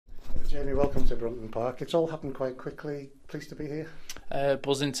Jamie, welcome to Brunton Park. It's all happened quite quickly. Pleased to be here.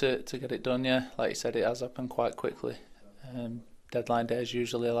 Buzzing to get it done, yeah. Like you said, it has happened quite quickly. Deadline day is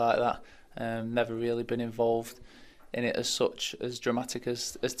usually like that. Never really been involved in it as such, as dramatic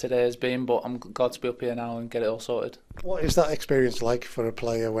as today has been, but I'm glad to be up here now and get it all sorted. What is that experience like for a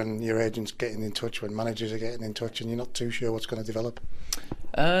player when your agent's getting in touch, when managers are getting in touch and you're not too sure what's going to develop?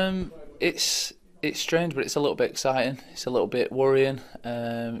 It's strange, but it's a little bit exciting. It's a little bit worrying.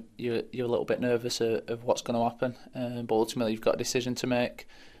 You're a little bit nervous of what's going to happen, but ultimately you've got a decision to make.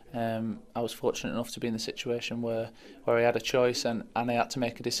 I was fortunate enough to be in the situation where I had a choice and I had to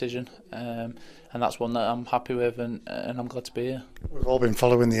make a decision, and that's one that I'm happy with, and I'm glad to be here. We've all been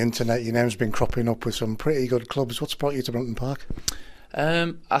following the internet. Your name's been cropping up with some pretty good clubs. What's brought you to Brunton Park?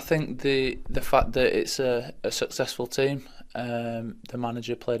 I think the fact that it's a successful team. The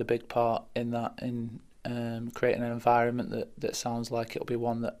manager played a big part in that, in creating an environment that sounds like it'll be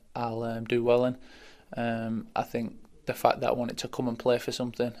one that I'll do well in. I think the fact that I wanted to come and play for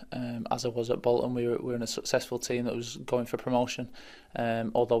something, as I was at Bolton, we were in a successful team that was going for promotion.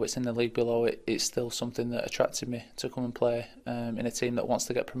 Although it's in the league below, it's still something that attracted me to come and play in a team that wants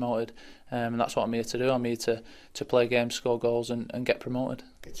to get promoted. And that's what I'm here to do. I'm here to play games, score goals and get promoted.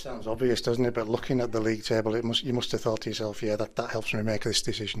 It sounds obvious, doesn't it? But looking at the league table, you must have thought to yourself, yeah, that helps me make this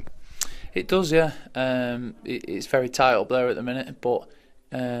decision. It does, yeah. It's very tight up there at the minute, but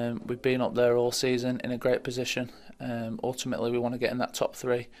we've been up there all season in a great position. Ultimately, we want to get in that top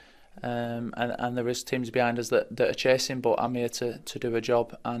three, and there is teams behind us that are chasing. But I'm here to do a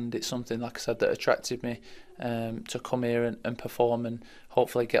job, and it's something, like I said, that attracted me to come here and perform and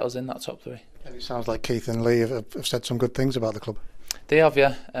hopefully get us in that top three. And it sounds like Keith and Lee have said some good things about the club. They have,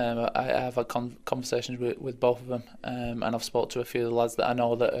 yeah. I have had conversations with both of them, and I've spoke to a few of the lads that I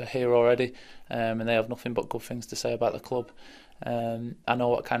know that are here already, and they have nothing but good things to say about the club. I know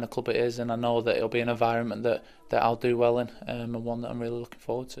what kind of club it is, and I know that it'll be an environment that I'll do well in, and one that I'm really looking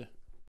forward to.